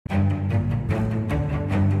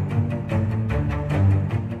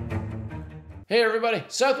Hey everybody,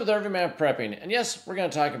 Seth with Everyman Prepping, and yes, we're going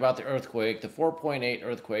to talk about the earthquake, the 4.8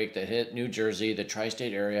 earthquake that hit New Jersey, the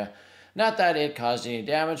tri-state area. Not that it caused any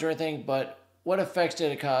damage or anything, but what effects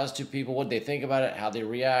did it cause to people? What did they think about it? How they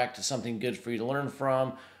react? To something good for you to learn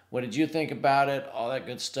from? What did you think about it? All that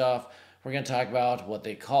good stuff. We're going to talk about what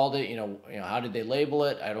they called it. How did they label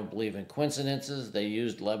it? I don't believe in coincidences. They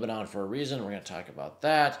used Lebanon for a reason. We're going to talk about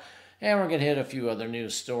that, and we're going to hit a few other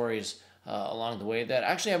news stories along the way that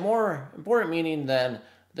actually have more important meaning than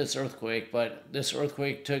this earthquake. But this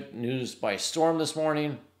earthquake took news by storm this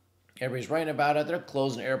morning. Everybody's writing about it. They're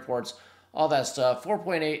closing airports, all that stuff.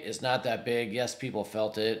 4.8 is not that big. Yes, people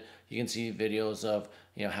felt it. You can see videos of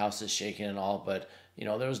houses shaking and all, but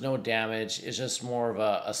there was no damage. It's just more of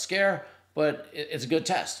a scare, but it's a good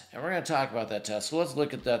test, and we're going to talk about that test. So let's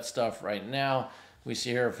look at that stuff right now. We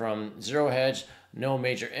see here from Zero Hedge, no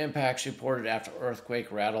major impacts reported after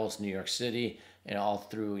earthquake rattles New York City and all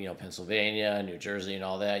through Pennsylvania, New Jersey, and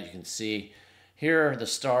all that. You can see here the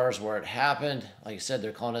stars where it happened. Like I said,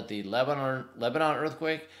 they're calling it the Lebanon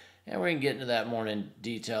earthquake, and we're gonna get into that more in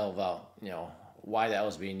detail about why that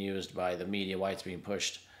was being used by the media, why it's being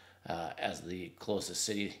pushed as the closest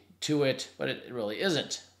city to it, but it really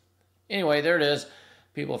isn't. Anyway, there it is.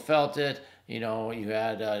 People felt it. You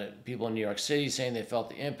had people in New York City saying they felt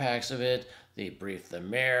the impacts of it. They briefed the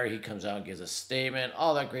mayor. He comes out and gives a statement.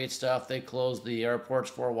 All that great stuff. They closed the airports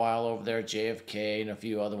for a while over there, JFK and a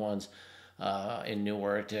few other ones in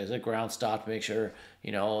Newark. The ground stopped to make sure,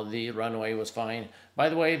 the runway was fine. By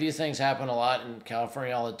the way, these things happen a lot in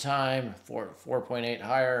California all the time. 4.8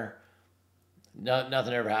 higher.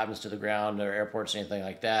 Nothing ever happens to the ground or airports or anything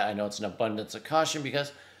like that. I know it's an abundance of caution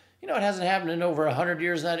because, it hasn't happened in over 100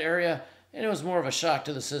 years in that area. And it was more of a shock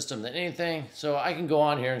to the system than anything. So I can go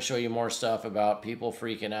on here and show you more stuff about people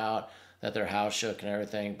freaking out, that their house shook and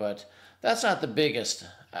everything. But that's not the biggest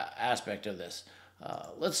aspect of this.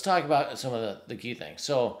 Let's talk about some of the key things.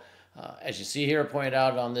 So as you see here, pointed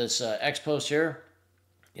out on this X post here,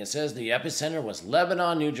 it says the epicenter was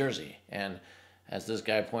Lebanon, New Jersey. And as this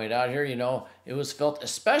guy pointed out here, it was felt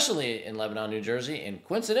especially in Lebanon, New Jersey. And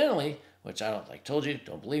coincidentally, which I told you,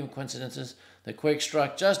 don't believe in coincidences, the quake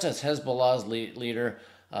struck just as Hezbollah's leader,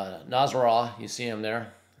 Nasrallah, you see him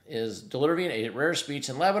there, is delivering a rare speech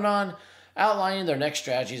in Lebanon outlining their next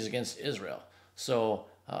strategies against Israel. So,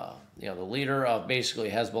 the leader of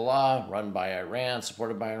basically Hezbollah, run by Iran,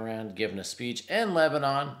 supported by Iran, giving a speech in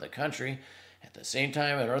Lebanon, the country. At the same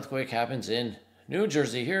time, an earthquake happens in New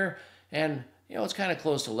Jersey here, and it's kind of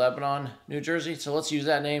close to Lebanon, New Jersey, so let's use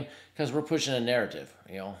that name because we're pushing a narrative,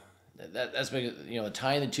 That's big,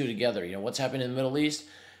 tying the two together. What's happening in the Middle East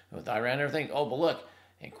with Iran and everything. Oh, but look,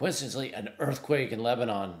 and coincidentally, an earthquake in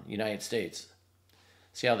Lebanon, United States.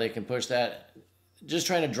 See how they can push that? Just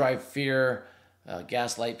trying to drive fear,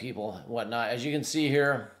 gaslight people, and whatnot. As you can see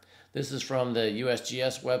here, this is from the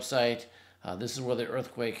USGS website. This is where the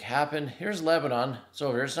earthquake happened. Here's Lebanon. It's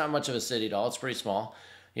over here. It's not much of a city at all. It's pretty small.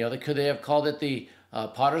 Could they have called it the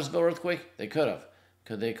Pottersville earthquake? They could have.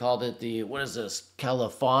 Could they called it the, what is this,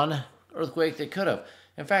 Califon earthquake? They could have.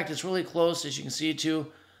 In fact, it's really close, as you can see, to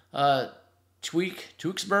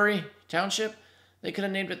Tewksbury Township. They could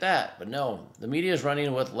have named it that. But no, the media is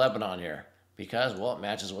running with Lebanon here because, well, it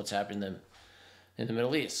matches what's happening in the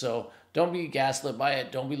Middle East. So don't be gaslit by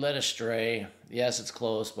it. Don't be led astray. Yes, it's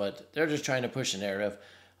close, but they're just trying to push a narrative.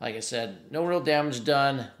 Like I said, no real damage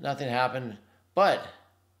done. Nothing happened. But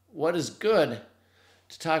what is good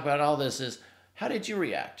to talk about all this is, how did you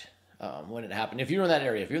react when it happened? If you're in that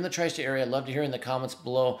area, if you're in the tri-state area, I'd love to hear in the comments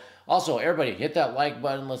below. Also, everybody, hit that like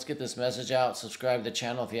button. Let's get this message out. Subscribe to the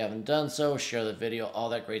channel if you haven't done so. Share the video, all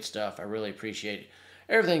that great stuff. I really appreciate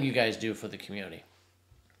everything you guys do for the community.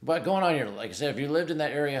 But going on here, like I said, if you lived in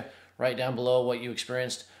that area, write down below what you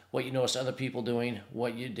experienced, what you noticed other people doing,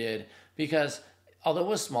 what you did. Because although it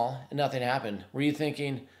was small and nothing happened, were you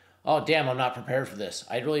thinking, oh, damn, I'm not prepared for this?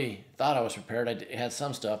 I really thought I was prepared. I had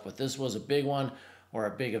some stuff, but this was a big one or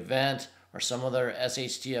a big event or some other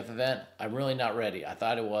SHTF event. I'm really not ready. I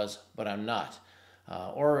thought it was, but I'm not.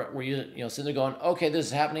 Or were you, sitting there going, okay, this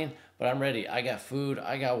is happening, but I'm ready. I got food,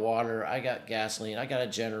 I got water, I got gasoline, I got a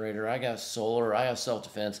generator, I got solar, I have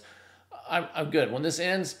self-defense. I'm good. When this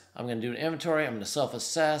ends, I'm going to do an inventory. I'm going to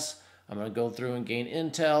self-assess. I'm going to go through and gain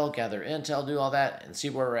intel, gather intel, do all that, and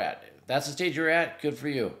see where we're at. If that's the stage you're at, good for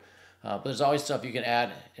you. But there's always stuff you can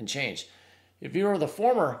add and change. If you were the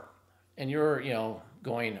former and you're,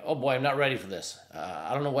 going, oh boy, I'm not ready for this.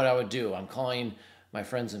 I don't know what I would do. I'm calling my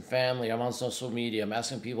friends and family. I'm on social media. I'm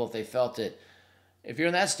asking people if they felt it. If you're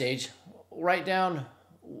in that stage, write down,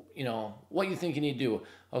 what you think you need to do.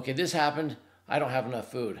 Okay, this happened. I don't have enough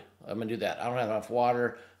food. I'm going to do that. I don't have enough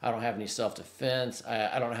water. I don't have any self-defense.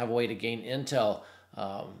 I don't have a way to gain intel.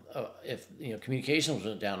 If communications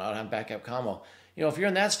went down, I don't have backup commo. If you're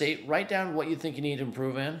in that state, write down what you think you need to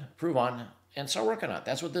improve on, and start working on it.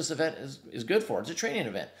 That's what this event is good for. It's a training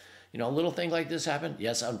event. A little thing like this happened.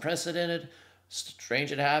 Yes, unprecedented,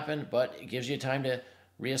 strange it happened, but it gives you time to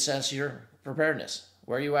reassess your preparedness.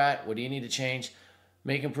 Where are you at? What do you need to change?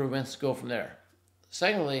 Make improvements. Go from there.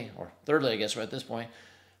 Secondly, or thirdly, I guess we're at this point,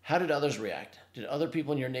 how did others react? Did other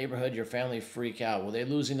people in your neighborhood, your family freak out? Were they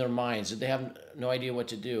losing their minds? Did they have no idea what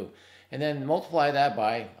to do? And then multiply that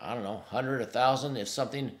by, 100, 1,000, if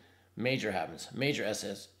something major happens, major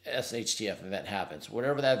SHTF event happens,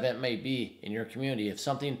 whatever that event may be in your community. If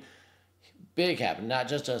something big happened, not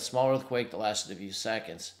just a small earthquake that lasted a few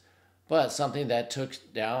seconds, but something that took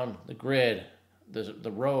down the grid,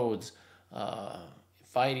 the roads,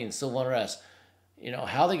 fighting, civil unrest,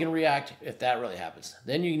 how they can react if that really happens.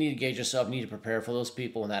 Then you need to gauge yourself, need to prepare for those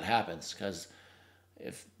people when that happens. Because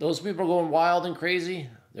if those people are going wild and crazy,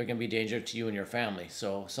 they're going to be a danger to you and your family.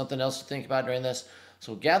 So something else to think about during this.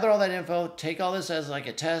 So gather all that info, take all this as like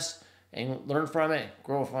a test, and learn from it,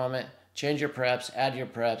 grow from it, change your preps, add your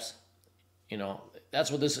preps.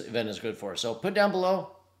 That's what this event is good for. So put down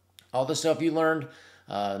below all the stuff you learned,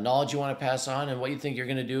 knowledge you want to pass on, and what you think you're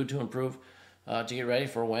going to do to improve to get ready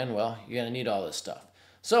for when, well, you're going to need all this stuff.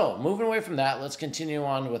 So moving away from that, let's continue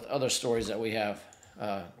on with other stories that we have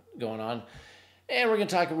going on. And we're going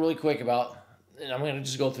to talk really quick about, and I'm going to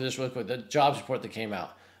just go through this really quick, the jobs report that came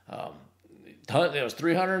out. It was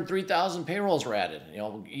 303,000 payrolls were added.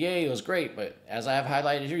 Yay, it was great. But as I have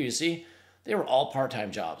highlighted here, you see, they were all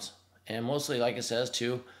part-time jobs. And mostly, like it says,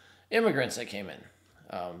 to immigrants that came in,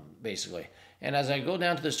 basically. And as I go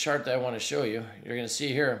down to this chart that I want to show you, you're going to see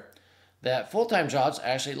here that full-time jobs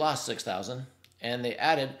actually lost 6,000, and they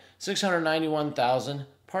added 691,000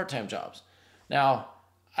 part-time jobs. Now,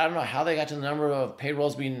 I don't know how they got to the number of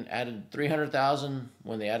payrolls being added 300,000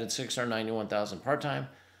 when they added 691,000 part-time.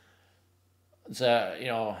 So,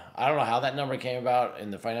 I don't know how that number came about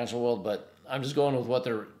in the financial world, but I'm just going with what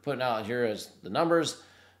they're putting out here as the numbers.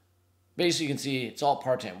 Basically, you can see it's all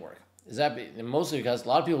part-time work. Mostly because a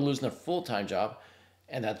lot of people are losing their full-time job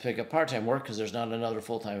and have to pick up part-time work because there's not another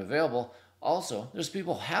full-time available. Also, there's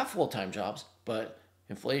people who have full-time jobs, but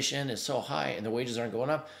inflation is so high and the wages aren't going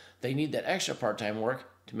up, they need that extra part-time work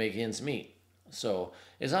to make ends meet. So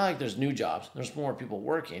it's not like there's new jobs. There's more people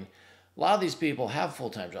working. A lot of these people have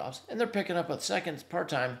full-time jobs, and they're picking up a second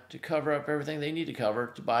part-time to cover up everything they need to cover,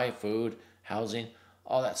 to buy food, housing,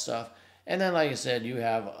 all that stuff. And then, like I said, you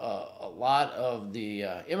have a lot of the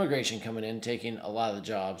immigration coming in, taking a lot of the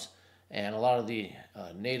jobs, and a lot of the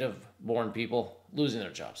native-born people losing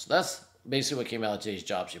their jobs. So that's basically what came out of today's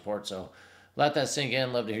jobs report. So let that sink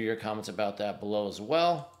in. Love to hear your comments about that below as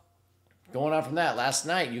well. Going on from that, last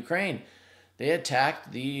night, Ukraine, they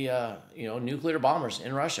attacked the nuclear bombers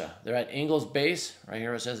in Russia. They're at Ingles base. Right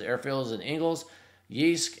here it says airfields in Ingles.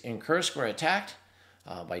 Yeisk and Kursk were attacked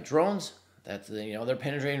by drones. They're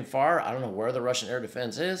penetrating far. I don't know where the Russian air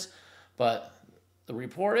defense is, but the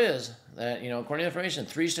report is that, according to information,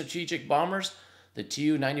 3 strategic bombers, the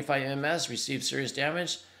Tu-95MS, received serious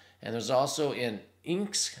damage. And there's also in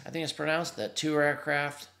Inks, I think it's pronounced, that 2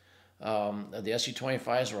 aircraft, the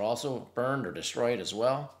Su-25s were also burned or destroyed as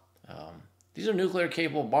well. These are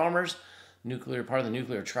nuclear-capable bombers, part of the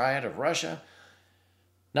nuclear triad of Russia.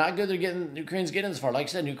 Not good Ukraine's getting this far. Like I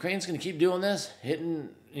said, Ukraine's going to keep doing this, hitting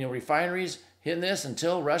refineries, hitting this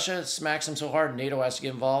until Russia smacks them so hard NATO has to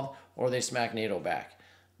get involved, or they smack NATO back.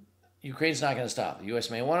 Ukraine's not going to stop. The U.S.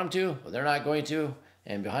 may want them to, but they're not going to.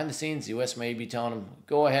 And behind the scenes, the U.S. may be telling them,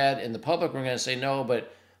 go ahead. In the public, we're going to say no,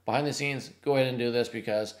 but behind the scenes, go ahead and do this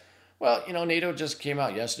because, well, NATO just came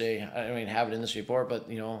out yesterday. I don't even have it in this report, but,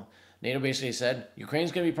 NATO basically said,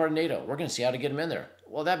 Ukraine's going to be part of NATO. We're going to see how to get them in there.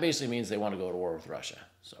 Well, that basically means they want to go to war with Russia.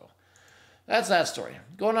 So that's that story.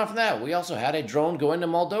 Going on from that, we also had a drone go into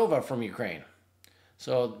Moldova from Ukraine.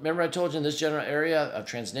 So remember I told you in this general area of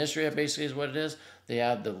Transnistria basically is what it is. They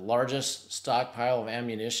have the largest stockpile of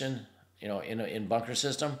ammunition, in bunker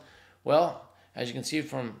system. Well, as you can see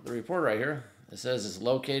from the report right here, it says it's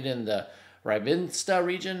located in the Rybinska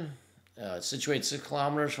region, situated 6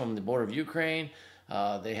 kilometers from the border of Ukraine.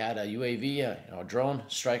 They had a UAV, a drone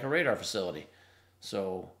strike a radar facility.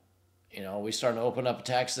 So, we starting to open up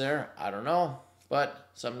attacks there. I don't know, but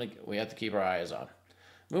something we have to keep our eyes on.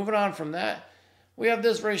 Moving on from that, we have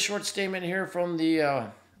this very short statement here from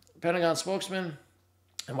the Pentagon spokesman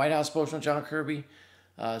and White House spokesman John Kirby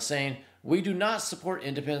saying, "We do not support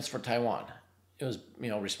independence for Taiwan." It was,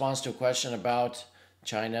 response to a question about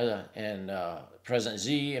China and President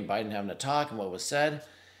Xi and Biden having a talk and what was said.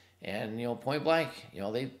 And, point blank,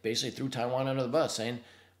 they basically threw Taiwan under the bus, saying,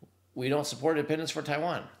 we don't support independence for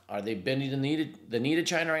Taiwan. Are they bending the knee to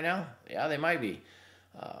China right now? Yeah, they might be.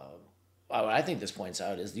 What I think this points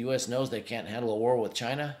out is the U.S. knows they can't handle a war with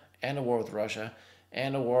China and a war with Russia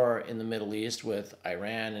and a war in the Middle East with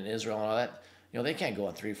Iran and Israel and all that. They can't go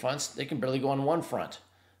on three fronts. They can barely go on one front.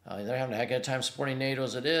 They're having a heck of a time supporting NATO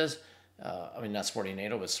as it is. Not supporting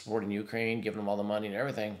NATO, but supporting Ukraine, giving them all the money and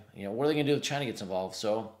everything. What are they going to do if China gets involved?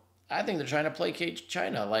 So I think they're trying to placate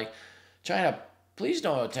China. Like, China, please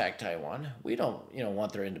don't attack Taiwan. We don't,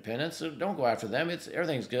 want their independence. So don't go after them.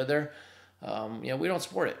 Everything's good there. We don't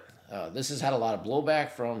support it. This has had a lot of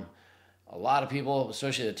blowback from a lot of people,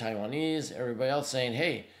 especially the Taiwanese, everybody else saying,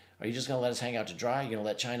 hey, are you just going to let us hang out to dry? You're going to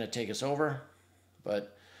let China take us over?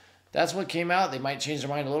 But that's what came out. They might change their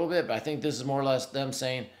mind a little bit, but I think this is more or less them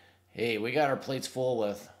saying, hey, we got our plates full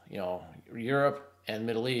with, Europe and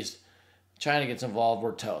Middle East. China gets involved,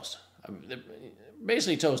 we're toast.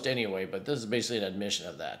 Basically toast anyway, but this is basically an admission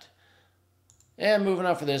of that. And moving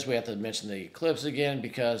on for this, we have to mention the Eclipse again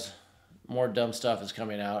because more dumb stuff is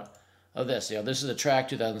coming out of this. This is the track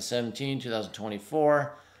 2017,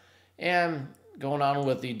 2024. And going on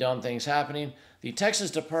with the dumb things happening, the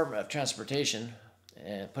Texas Department of Transportation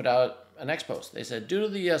put out an X post. They said, due to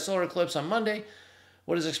the solar eclipse on Monday,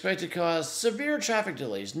 what is expected to cause severe traffic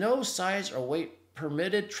delays, no size or weight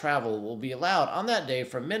permitted travel will be allowed on that day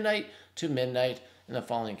from midnight to midnight in the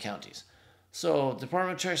following counties. So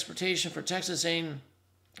Department of Transportation for Texas saying,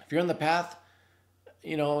 if you're in the path,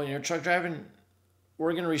 and you're truck driving,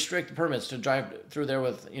 we're going to restrict the permits to drive through there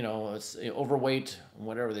with, it's overweight,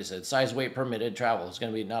 whatever they said, size, weight permitted travel is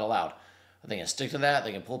going to be not allowed. Are they going to stick to that?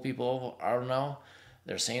 They can pull people over? I don't know.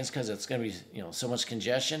 They're saying it's because it's going to be, so much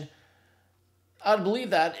congestion. I'd believe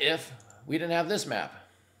that if we didn't have this map.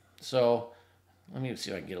 So let me see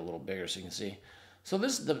if I can get a little bigger so you can see. So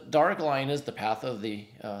the dark line is the path of the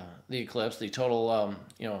eclipse, the total,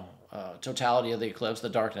 totality of the eclipse, the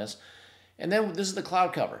darkness. And then this is the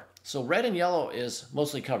cloud cover. So red and yellow is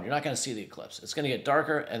mostly covered. You're not going to see the eclipse. It's going to get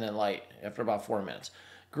darker and then light after about 4 minutes.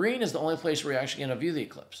 Green is the only place where you're actually going to view the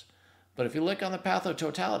eclipse. But if you look on the path of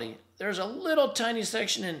totality, there's a little tiny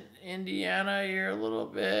section in Indiana here a little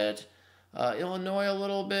bit, Illinois a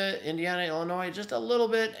little bit, Indiana, Illinois just a little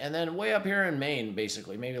bit, and then way up here in Maine,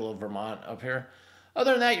 basically, maybe a little Vermont up here.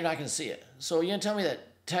 Other than that, you're not going to see it. So you're going to tell me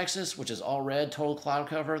that Texas, which is all red, total cloud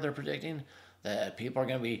cover, they're predicting, that people are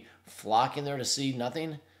going to be flocking there to see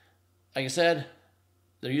nothing? Like I said,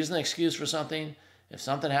 they're using an excuse for something. If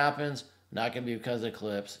something happens, not going to be because of the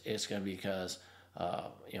eclipse. It's going to be because,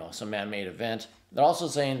 some man-made event. They're also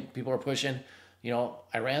saying, people are pushing,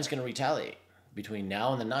 Iran's going to retaliate between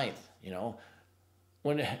now and the 9th.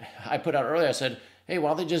 When I put out earlier, I said, hey, why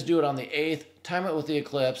don't they just do it on the 8th, time it with the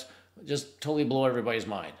eclipse, just totally blow everybody's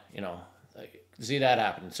mind, see that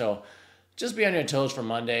happen. So just be on your toes for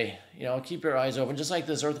Monday, keep your eyes open. Just like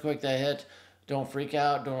this earthquake that hit, don't freak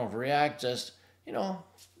out, don't overreact, just,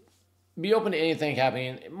 be open to anything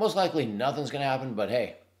happening. Most likely nothing's going to happen, but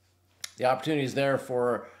hey, the opportunity is there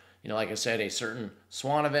for, like I said, a certain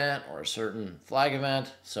swan event or a certain flag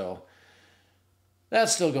event. So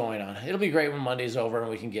that's still going on. It'll be great when Monday's over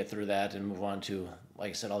and we can get through that and move on to,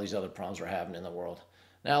 like I said, all these other problems we're having in the world.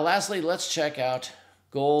 Now, lastly, let's check out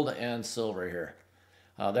gold and silver here.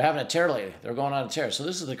 They're having a tear lately. They're going on a tear. So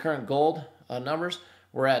this is the current gold numbers.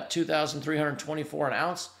 We're at 2,324 an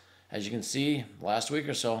ounce. As you can see, last week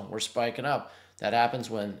or so, we're spiking up. That happens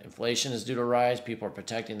when inflation is due to rise. People are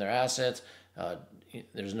protecting their assets.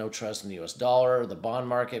 There's no trust in the U.S. dollar, the bond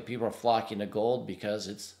market. People are flocking to gold because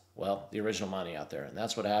it's, well, the original money out there. And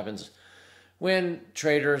that's what happens when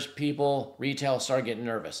traders, people, retail start getting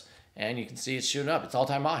nervous. And you can see it's shooting up. It's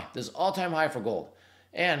all-time high. This is all-time high for gold.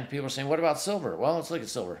 And people are saying, what about silver? Well, let's look at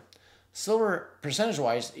silver. Silver,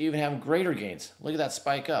 percentage-wise, even having greater gains. Look at that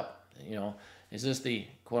spike up. Is this the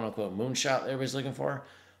quote-unquote moonshot everybody's looking for?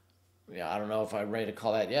 Yeah, I don't know if I'm ready to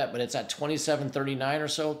call that yet, but it's at 27.39 or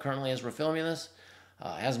so currently as we're filming this.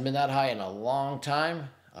 It hasn't been that high in a long time.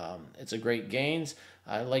 It's a great gains.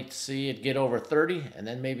 I'd like to see it get over 30 and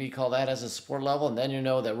then maybe call that as a support level, and then you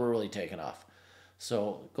know that we're really taking off.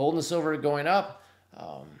 So gold and silver going up.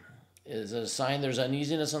 Is it a sign there's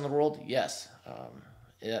uneasiness in the world? Yes.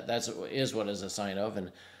 That is what is a sign of.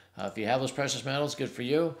 And if you have those precious metals, good for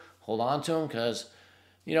you. Hold on to them because,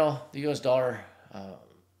 the U.S. dollar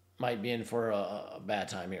might be in for a bad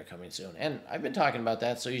time here coming soon. And I've been talking about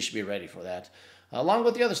that, so you should be ready for that. Along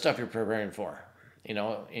with the other stuff you're preparing for.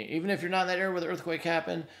 Even if you're not in that area where the earthquake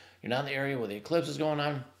happened, you're not in the area where the eclipse is going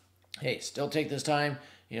on, hey, still take this time.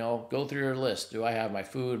 You know, go through your list. Do I have my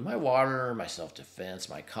food, my water, my self-defense,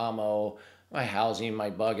 my camo, my housing, my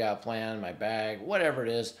bug out plan, my bag, whatever it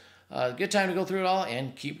is. Good time to go through it all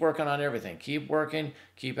and keep working on everything. Keep working,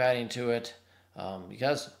 keep adding to it,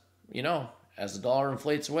 because, you know, as the dollar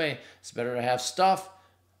inflates away, it's better to have stuff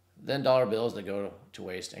than dollar bills that go to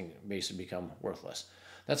waste and basically become worthless.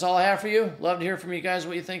 That's all I have for you. Love to hear from you guys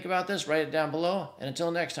what you think about this. Write it down below. And until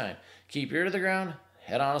next time, keep your ear to the ground,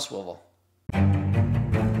 head on a swivel.